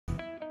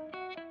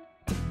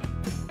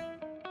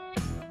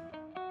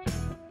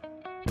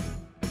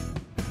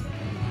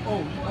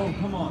Oh,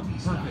 come on.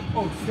 Perfect.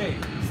 Oh,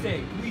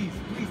 stay, please.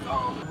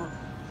 Oh.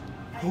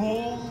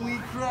 Holy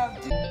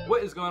crap, dude.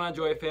 What is going on,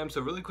 Joy fam?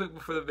 So really quick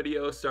before the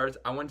video starts,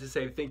 I want to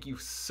say thank you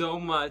so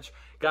much.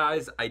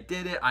 Guys, I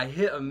did it. I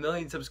hit 1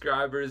 million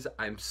subscribers.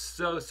 I'm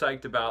so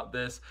psyched about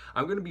this.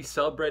 I'm going to be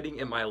celebrating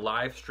in my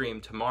live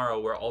stream tomorrow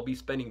where I'll be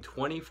spending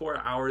 24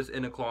 hours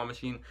in a claw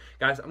machine.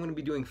 Guys, I'm going to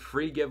be doing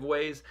free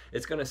giveaways.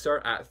 It's going to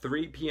start at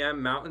 3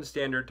 p.m. Mountain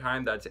Standard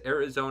Time. That's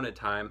Arizona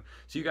time.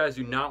 So you guys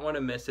do not want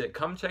to miss it.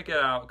 Come check it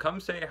out. Come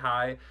say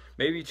hi.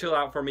 Maybe chill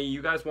out for me.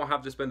 You guys won't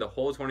have to spend the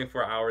whole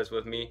 24 hours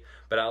with me,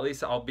 but at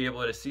least I'll be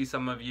able to see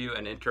some of you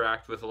and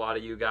interact with a lot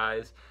of you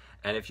guys.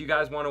 And if you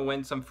guys want to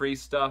win some free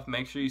stuff,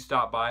 make sure you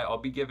stop by. I'll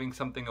be giving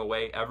something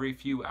away every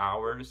few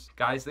hours.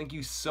 Guys, thank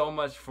you so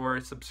much for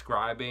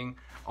subscribing.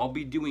 I'll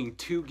be doing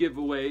 2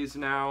 giveaways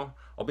now.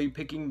 I'll be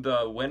picking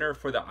the winner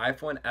for the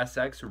iPhone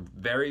SX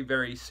very,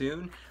 very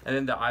soon. And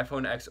then the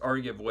iPhone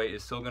XR giveaway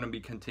is still going to be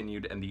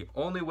continued. And the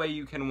only way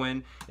you can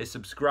win is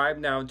subscribe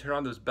now and turn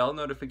on those bell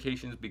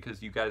notifications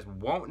because you guys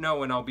won't know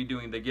when I'll be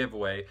doing the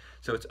giveaway.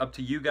 So it's up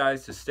to you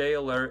guys to stay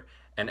alert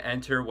and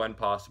enter when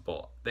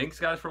possible. Thanks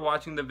guys for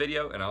watching the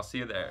video, and I'll see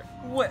you there.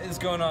 What is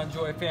going on,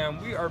 Joy fam?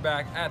 We are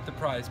back at the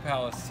Prize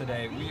Palace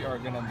today. We are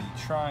gonna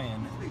be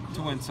trying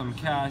to win some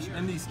cash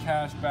in these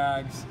cash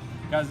bags.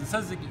 Guys, it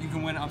says that you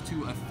can win up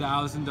to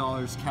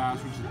 $1,000 cash,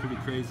 which is pretty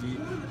crazy.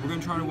 We're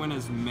gonna try to win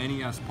as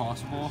many as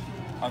possible.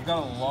 I've got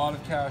a lot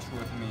of cash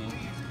with me.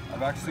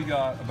 I've actually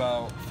got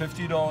about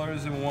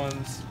 $50 in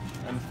ones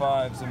and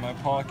fives in my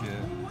pocket.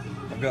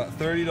 I've got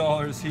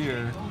 $30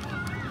 here,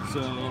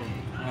 so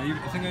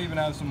I think I even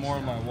have some more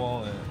in my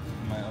wallet,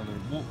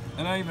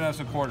 and I even have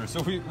some quarters.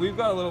 So we've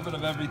got a little bit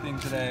of everything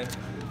today.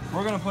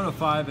 We're gonna put a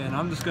 5 in.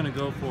 I'm just gonna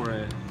go for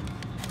it.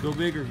 Go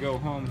big or go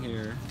home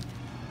here.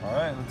 All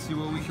right, let's see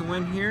what we can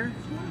win here.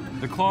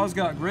 The claws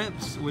got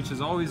grips, which is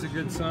always a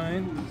good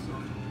sign.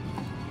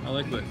 I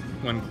like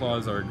when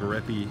claws are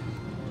grippy.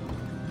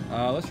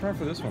 Let's try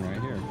for this one right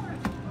here.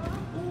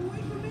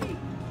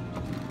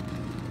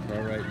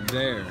 Right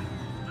there.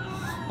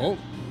 Oh.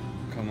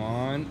 Come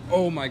on.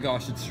 Oh my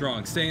gosh, it's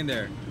strong. Stay in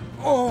there.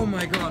 Oh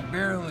my god,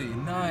 barely.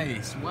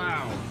 Nice.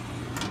 Wow.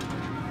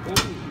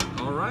 Oh.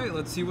 All right,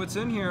 let's see what's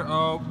in here.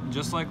 Oh,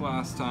 just like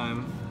last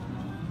time.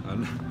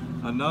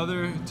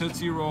 Another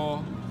Tootsie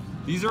Roll.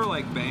 These are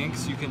like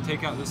banks. You can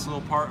take out this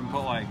little part and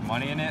put like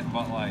money in it,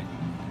 but like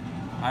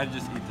I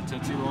just eat the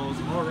Tootsie Rolls.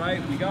 All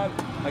right, we got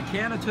a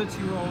can of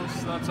Tootsie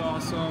Rolls. That's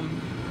awesome.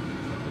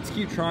 Let's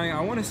keep trying. I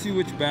want to see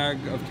which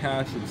bag of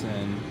cash it's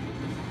in.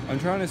 I'm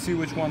trying to see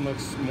which one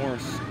looks more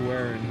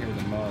square in here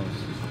the most.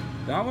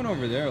 That one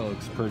over there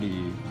looks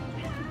pretty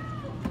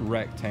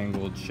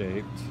rectangle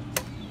shaped.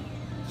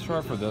 Let's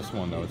try for this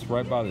one though. It's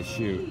right by the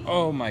chute.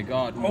 Oh my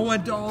god. Oh,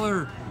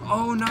 $1.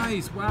 Oh,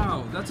 nice.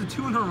 Wow. That's a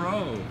 2 in a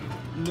row.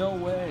 No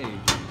way.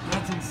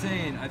 That's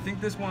insane. I think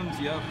this one's,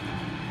 yep.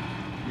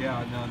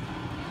 Yeah, no.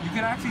 You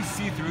can actually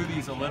see through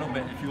these a little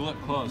bit if you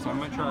look close. So I'm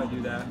gonna try to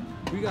do that.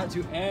 We got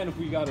 2, and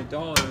we got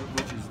 $1,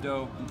 which is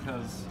dope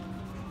because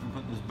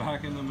put this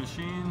back in the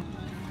machine.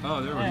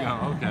 Oh, there we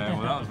go. Okay,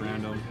 well that was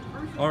random.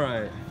 All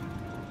right,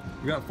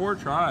 we got 4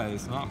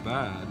 tries. Not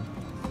bad.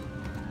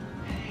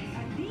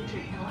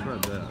 Let's try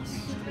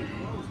this.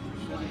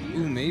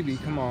 Ooh, maybe.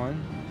 Come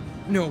on.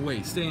 No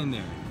way. Stay in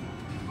there.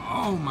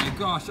 Oh my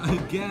gosh!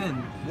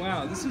 Again.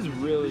 Wow, this is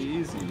really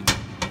easy.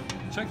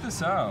 Check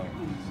this out.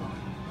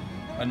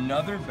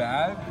 Another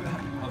bag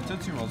of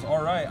Tootsie Rolls.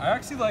 All right. I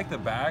actually like the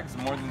bags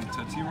more than the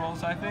Tootsie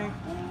Rolls. I think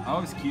I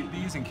always keep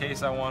these in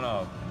case I want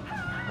to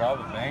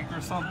rob a bank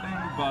or something,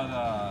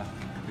 but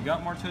we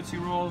got more Tootsie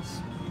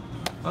Rolls.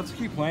 Let's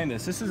keep playing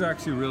this. This is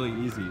actually really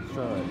easy.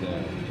 Try right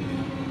there.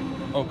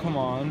 Oh, come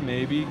on,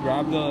 maybe.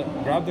 Grab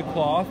the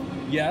cloth.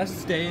 Yes,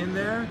 stay in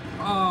there.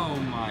 Oh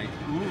my,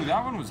 ooh,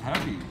 that one was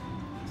heavy.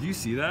 Do you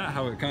see that?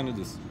 How it kind of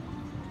just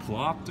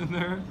plopped in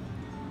there?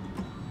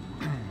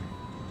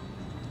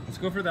 Let's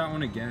go for that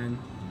one again.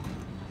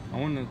 I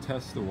want to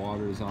test the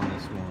waters on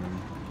this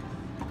one.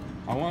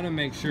 I want to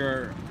make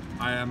sure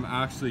I am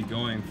actually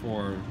going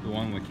for the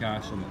one with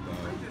cash in it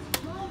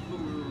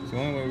though. So the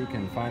only way we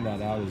can find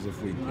that out is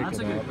if we pick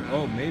it up.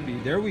 Oh, maybe.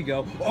 There we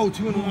go. Oh,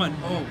 2 in 1.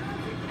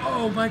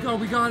 Oh my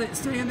god, we got it.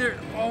 Stay in there.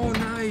 Oh,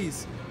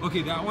 nice.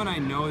 Okay, that one I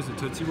know is a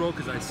Tootsie Roll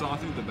because I saw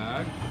through the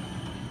bag.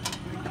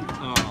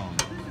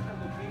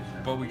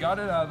 But we got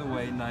it out of the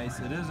way. Nice.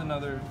 It is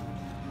another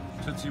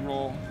Tootsie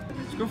Roll.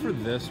 Let's go for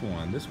this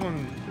one. This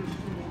one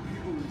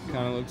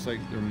kind of looks like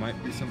there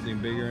might be something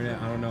bigger in it.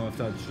 I don't know if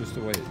that's just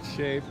the way it's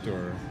shaped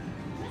or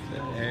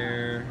the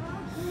air.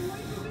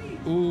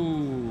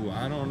 Ooh,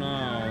 I don't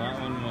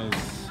know.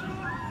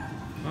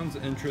 One's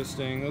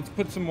interesting. Let's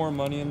put some more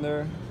money in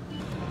there.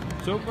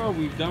 So far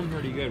we've done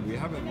pretty good. We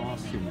haven't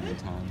lost too many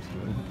times.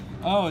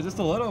 Oh, just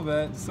a little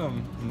bit.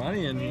 Some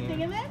money in here.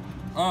 Anything in it?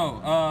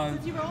 Oh,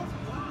 Tootsie Rolls?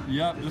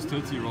 Yep, just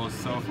Tootsie Rolls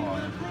so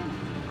far.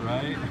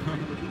 Right?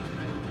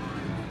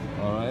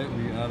 Alright,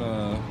 we got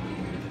a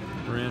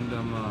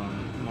random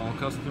mall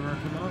customer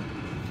come up.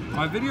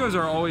 My videos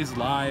are always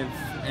live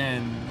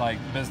in like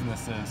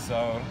businesses,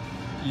 so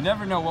you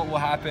never know what will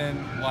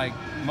happen. Like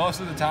most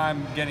of the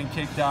time, getting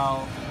kicked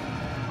out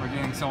or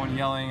getting someone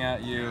yelling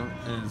at you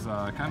is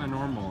kind of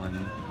normal in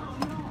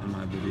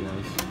my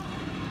videos.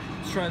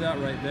 Let's try that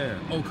right there.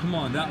 Oh, come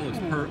on, that looks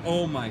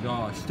oh my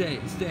gosh, stay.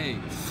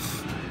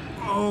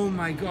 Oh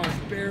my gosh,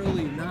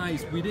 barely.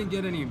 Nice. We didn't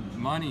get any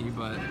money,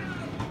 but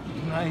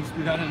nice.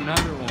 We got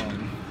another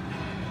one.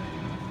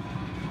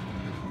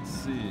 Let's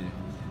see.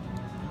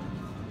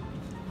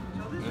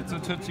 It's a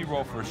Tootsie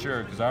Roll for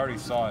sure, because I already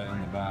saw it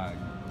in the bag.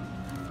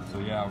 So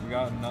yeah, we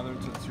got another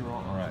Tootsie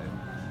Roll. All right,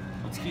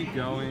 let's keep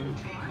going.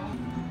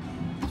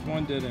 This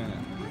one didn't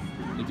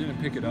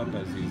pick it up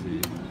as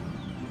easy.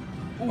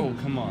 Oh,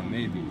 come on,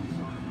 maybe.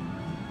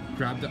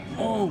 Grab the,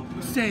 oh,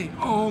 stay.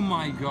 Oh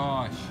my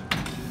gosh.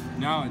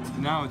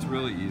 Now it's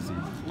really easy.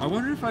 I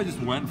wonder if I just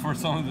went for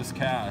some of this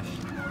cash,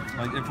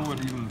 like if it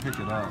would even pick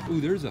it up.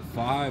 Ooh, there's a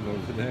 5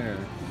 over there.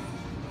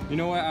 You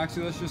know what,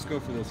 actually, let's just go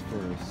for this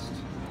first.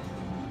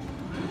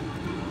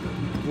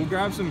 We'll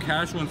grab some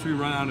cash once we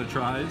run out of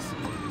tries,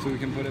 so we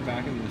can put it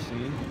back in the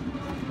machine.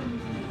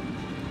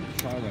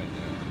 Try right there.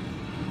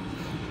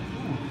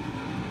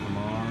 Come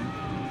on.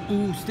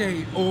 Ooh,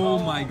 stay. Oh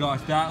my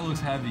gosh, that looks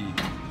heavy.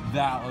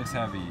 That looks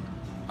heavy.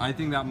 I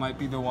think that might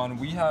be the one.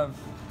 We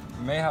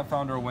may have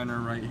found our winner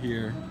right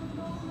here.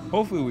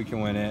 Hopefully we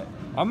can win it.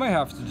 I might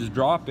have to just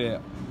drop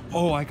it.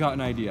 Oh, I got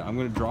an idea. I'm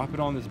gonna drop it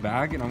on this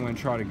bag and I'm gonna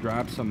try to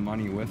grab some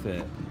money with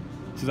it,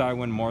 so that I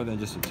win more than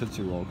just a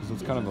Tootsie Roll, because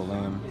it's kind of a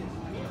lame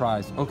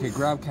prize. Okay,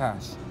 grab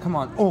cash. Come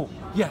on. Oh,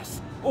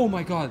 yes. Oh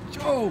my God.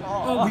 Oh,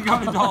 we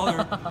got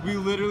 $1. We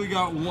literally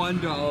got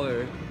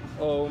 $1.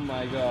 Oh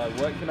my God.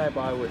 What can I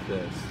buy with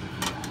this?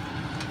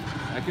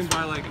 I can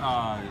buy like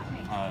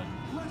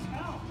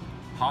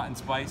hot and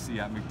spicy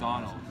at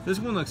McDonald's. This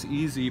one looks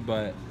easy,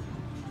 but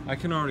I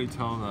can already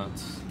tell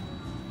that's,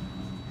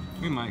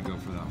 we might go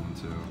for that one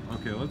too.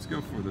 Okay, let's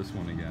go for this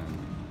one again.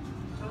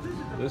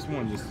 This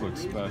one just looks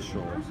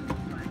special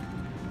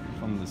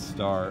from the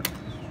start.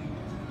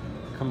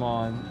 Come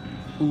on.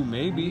 Ooh,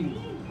 maybe.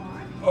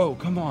 Oh,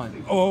 come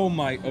on. Oh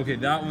my, okay,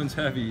 that one's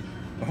heavy.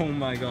 Oh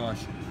my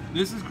gosh.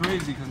 This is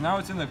crazy, because now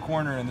it's in the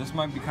corner and this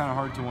might be kind of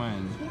hard to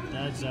win.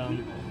 Dead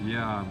zone.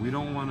 Yeah, we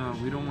don't want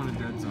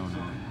to dead zone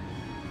it.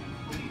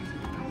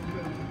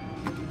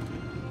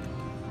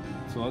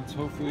 So let's,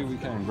 hopefully we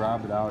can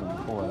grab it out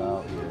and pull it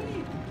out here.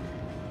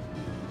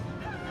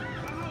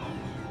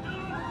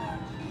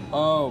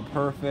 Oh,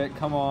 perfect.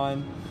 Come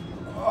on.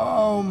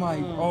 Oh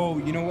my. Oh,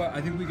 you know what? I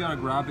think we gotta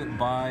grab it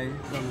by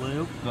the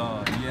loop.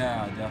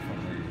 Yeah,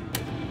 definitely.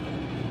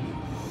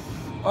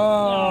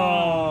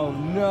 Oh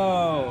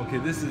no. Okay,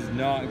 this is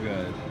not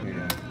good.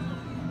 Yeah.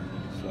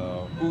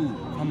 So, ooh,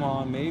 come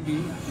on,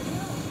 maybe.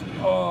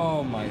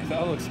 Oh my,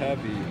 that looks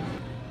heavy.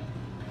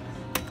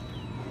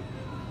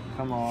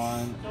 Come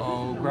on.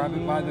 Oh, grab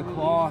it by the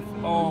cloth.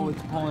 Oh,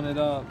 it's pulling it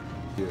up.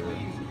 Here.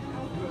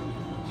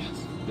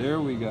 There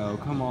we go.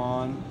 Come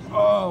on.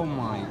 Oh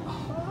my.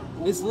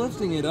 It's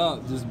lifting it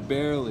up, just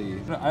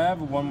barely. I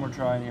have one more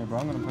try in here,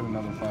 but I'm gonna put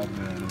another 5 in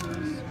there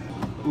anyways.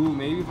 Ooh,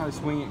 maybe if I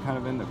swing it kind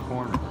of in the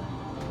corner.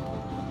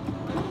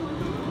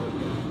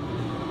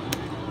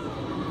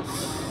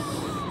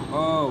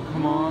 Oh,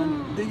 come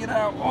on. Dig it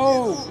out.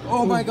 Oh,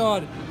 oh my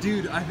God.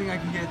 Dude, I think I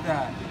can get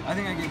that. I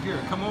think I get here.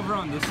 Come over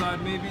on this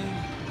side maybe.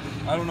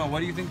 I don't know. What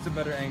do you think is a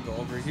better angle?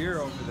 Over here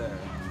or over there?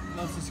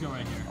 Let's just go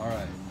right here. All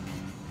right.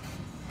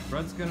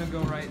 Brett's gonna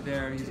go right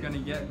there. He's gonna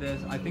get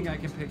this. I think I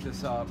can pick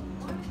this up.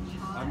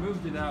 I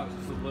moved it out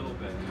just a little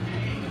bit.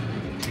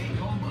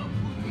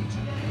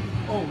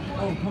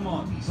 Oh, come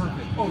on.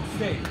 Perfect. Oh,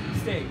 stay,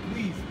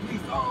 please.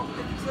 Oh,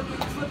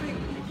 it's slipping.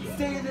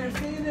 Stay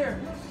in there.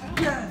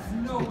 Yes,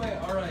 no way.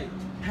 All right.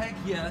 Heck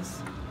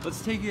yes.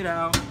 Let's take it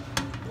out.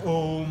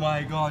 Oh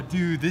my God,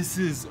 dude, this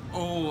is,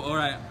 all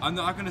right. I'm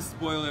not gonna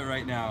spoil it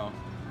right now,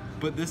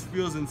 but this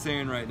feels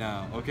insane right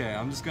now. Okay,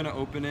 I'm just gonna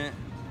open it.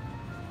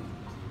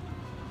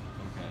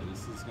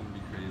 This is gonna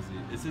be crazy.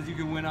 It says you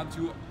can win up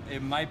to,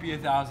 it might be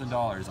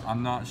 $1,000.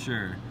 I'm not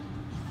sure.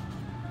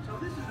 All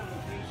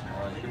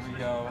right, here we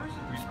go.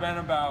 We spent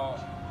about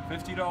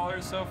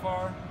 $50 so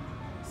far.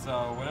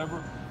 So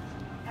whatever.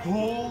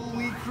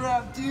 Holy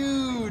crap,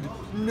 dude!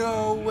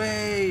 No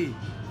way!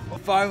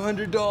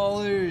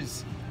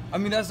 $500. I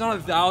mean, that's not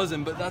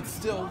 1,000, but that's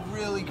still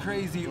really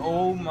crazy.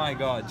 Oh my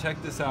God,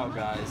 check this out,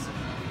 guys.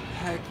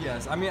 Heck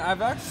yes. I mean,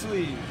 I've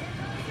actually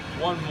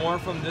won more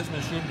from this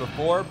machine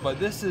before, but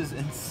this is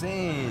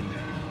insane.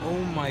 Oh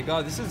my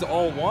God, this is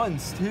all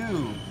ones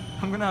too.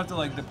 I'm gonna have to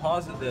like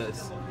deposit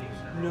this.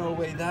 No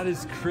way, that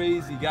is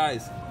crazy,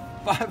 guys.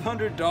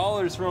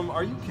 $500 from,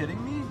 are you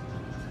kidding me?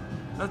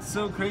 That's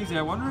so crazy.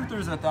 I wonder if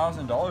there's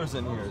 $1,000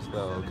 in here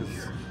though,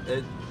 because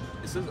it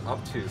says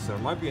up to, so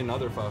it might be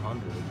another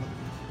 500.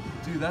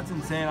 Dude, that's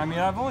insane. I mean,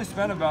 I've only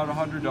spent about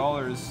 $100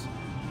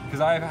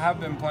 because I have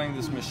been playing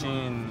this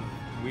machine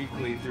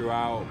weekly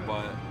throughout,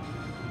 but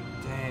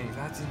dang,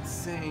 that's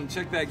insane.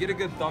 Check that, get a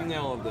good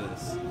thumbnail of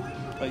this.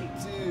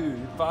 Like, dude,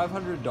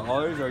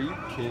 $500? Are you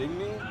kidding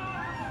me?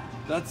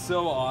 That's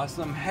so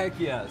awesome. Heck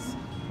yes.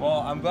 Well,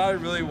 I'm glad I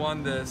really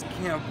won this.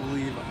 Can't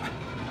believe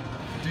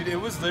Dude, it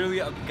was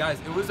literally, guys,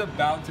 it was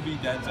about to be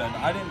dead zone.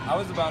 I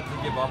was about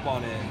to give up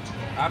on it.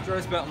 After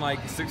I spent like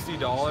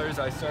 $60,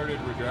 I started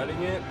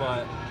regretting it,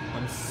 but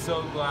I'm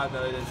so glad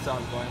that I didn't stop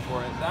going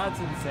for it. That's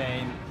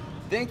insane.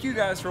 Thank you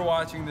guys for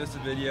watching this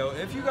video.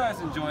 If you guys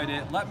enjoyed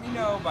it, let me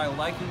know by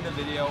liking the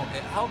video.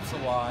 It helps a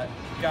lot.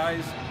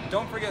 Guys,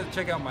 don't forget to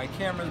check out my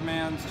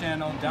cameraman's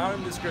channel down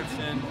in the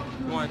description.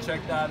 If you want to check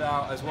that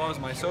out, as well as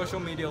my social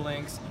media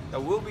links that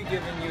will be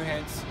giving you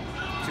hints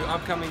to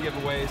upcoming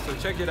giveaways. So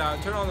check it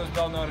out, turn on those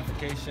bell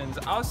notifications.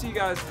 I'll see you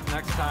guys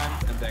next time,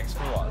 and thanks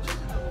for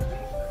watching.